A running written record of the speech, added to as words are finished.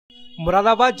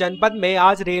मुरादाबाद जनपद में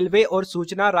आज रेलवे और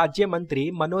सूचना राज्य मंत्री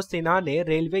मनोज सिन्हा ने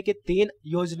रेलवे के 3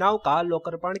 योजनाओं का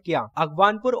लोकार्पण किया।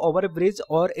 अगवानपुर ओवरब्रिज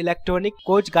और इलेक्ट्रॉनिक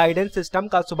कोच गाइडेंस सिस्टम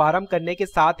का शुभारंभ करने के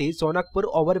साथ ही सोनकपुर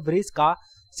ओवरब्रिज का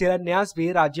शिलान्यास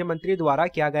भी राज्य मंत्री द्वारा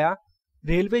किया गया।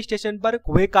 रेलवे स्टेशन पर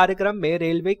हुए कार्यक्रम में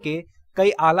रेलवे के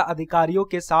कई आला अधिकारियों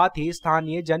के साथ ही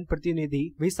स्थानीय जनप्रतिनिधि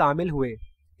भी शामिल हुए।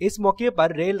 इस मौके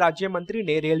पर रेल राज्य मंत्री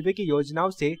ने रेलवे की योजनाओं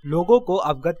से लोगों को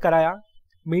अवगत कराया।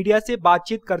 मीडिया से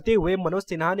बातचीत करते हुए मनोज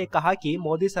सिन्हा ने कहा कि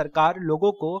मोदी सरकार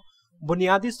लोगों को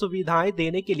बुनियादी सुविधाएं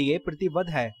देने के लिए प्रतिबद्ध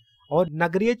है और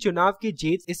नगरीय चुनाव की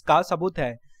जीत इसका सबूत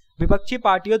है। विपक्षी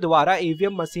पार्टियों द्वारा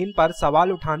ईवीएम मशीन पर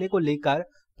सवाल उठाने को लेकर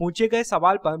पूछे गए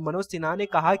सवाल पर मनोज सिन्हा ने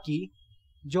कहा कि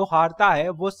जो हारता है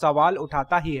वो सवाल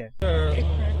उठाता ही है।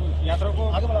 यात्रा को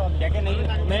क्या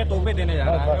नहीं नए तोहफे देने जा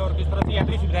रहा है और किस तरह से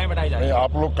यात्री सुविधाएं बढ़ाई जा रही है।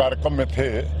 आप लोग कार्यक्रम में थे।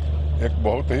 एक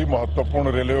बहुत ही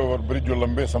महत्वपूर्ण रेलवे ओवरब्रिज जो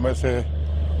लंबे समय से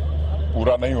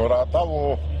पूरा नहीं हो रहा था, वो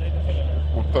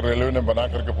उत्तर रेलवे ने बना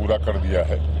करके पूरा कर दिया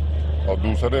है और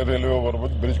दूसरे रेलवे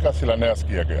ओवरब्रिज का शिलान्यास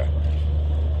किया गया है।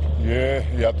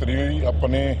 ये यात्री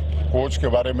अपने कोच के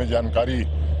बारे में जानकारी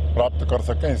प्राप्त कर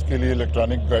सकें, इसके लिए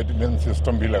इलेक्ट्रॉनिक गाइडेंस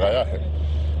सिस्टम भी लगाया है।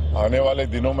 आने वाले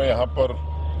दिनों में यहाँ पर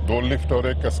 2 लिफ्ट और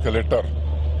 1 एस्केलेटर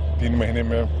 3 महीने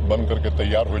में बन करके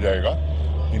तैयार हो जाएगा।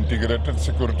 इंटीग्रेटेड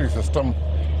सिक्योरिटी सिस्टम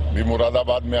भी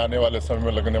मुरादाबाद में आने वाले समय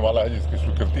में लगने वाला है, जिसकी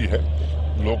स्वीकृति है।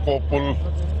 लोको पुल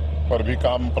पर भी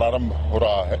काम प्रारंभ हो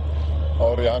रहा है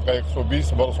और यहाँ का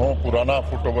 120 वर्षों पुराना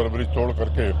फुट ओवर ब्रिज तोड़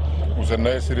करके उसे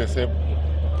नए सिरे से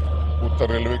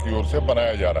उत्तर रेलवे की ओर से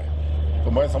बनाया जा रहा है।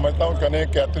 तो मैं समझता हूँ कि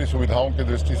अनेक यात्री सुविधाओं की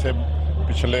दृष्टि से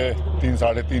पिछले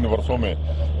 3-3.5 वर्षों में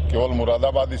केवल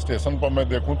मुरादाबाद स्टेशन पर मैं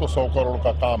देखूं तो 100 करोड़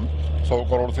का काम, 100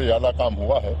 करोड़ से ज़्यादा काम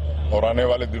हुआ है और आने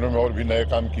वाले दिनों में और भी नए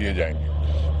काम किए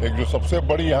जाएंगे। एक जो सबसे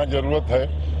बड़ी यहाँ जरूरत है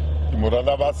कि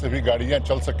मुरादाबाद से भी गाड़ियाँ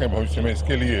चल सकें भविष्य में,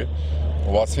 इसके लिए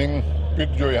वॉशिंग पिट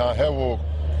जो यहाँ है वो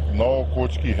 9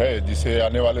 कोच की है, जिसे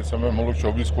आने वाले समय में हम लोग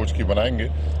 24 कोच की बनाएंगे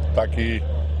ताकि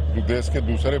देश के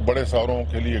दूसरे बड़े शहरों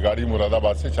के लिए गाड़ी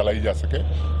मुरादाबाद से चलाई जा सके।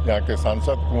 यहाँ के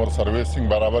सांसद कुंवर सर्वेश सिंह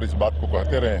बराबर इस बात को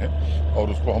कहते रहे हैं और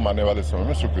उसको हम आने वाले समय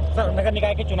में स्वीकृत। नगर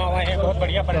निकाय के चुनाव आए हैं, बहुत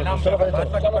बढ़िया परिणाम।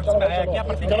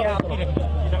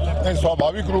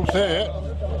 स्वाभाविक रूप से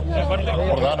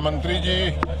प्रधानमंत्री जी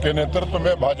के नेतृत्व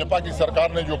में भाजपा की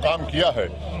सरकार ने जो काम किया है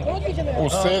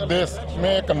उससे देश में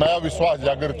एक नया विश्वास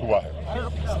जागृत हुआ है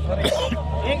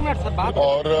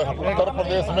और उत्तर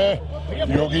प्रदेश में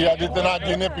योगी आदित्यनाथ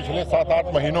जी ने पिछले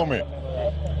 7-8 महीनों में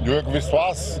जो एक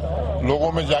विश्वास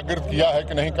लोगों में जागृत किया है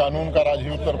कि नहीं कानून का राज ही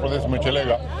उत्तर प्रदेश में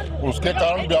चलेगा, उसके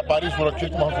कारण व्यापारी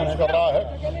सुरक्षित महसूस कर रहा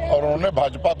है और उन्होंने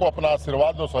भाजपा को अपना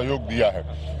आशीर्वाद और सहयोग दिया है।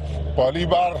 पहली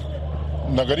बार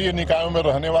नगरीय निकायों में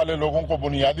रहने वाले लोगों को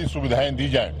बुनियादी सुविधाएं दी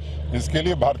जाएं, इसके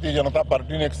लिए भारतीय जनता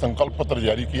पार्टी ने एक संकल्प पत्र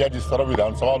जारी किया, जिस तरह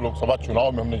विधानसभा और लोकसभा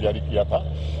चुनाव में हमने जारी किया था।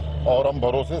 और हम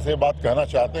भरोसे से बात कहना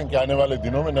चाहते हैं कि आने वाले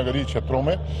दिनों में नगरीय क्षेत्रों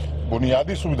में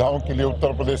बुनियादी सुविधाओं के लिए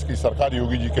उत्तर प्रदेश की सरकार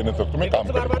योगी जी के नेतृत्व में काम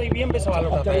करेगी। ईवीएम पे सवाल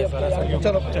उठाता है।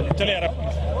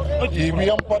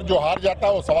 ईवीएम पर जो हार जाता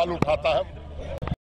है वो सवाल उठाता है।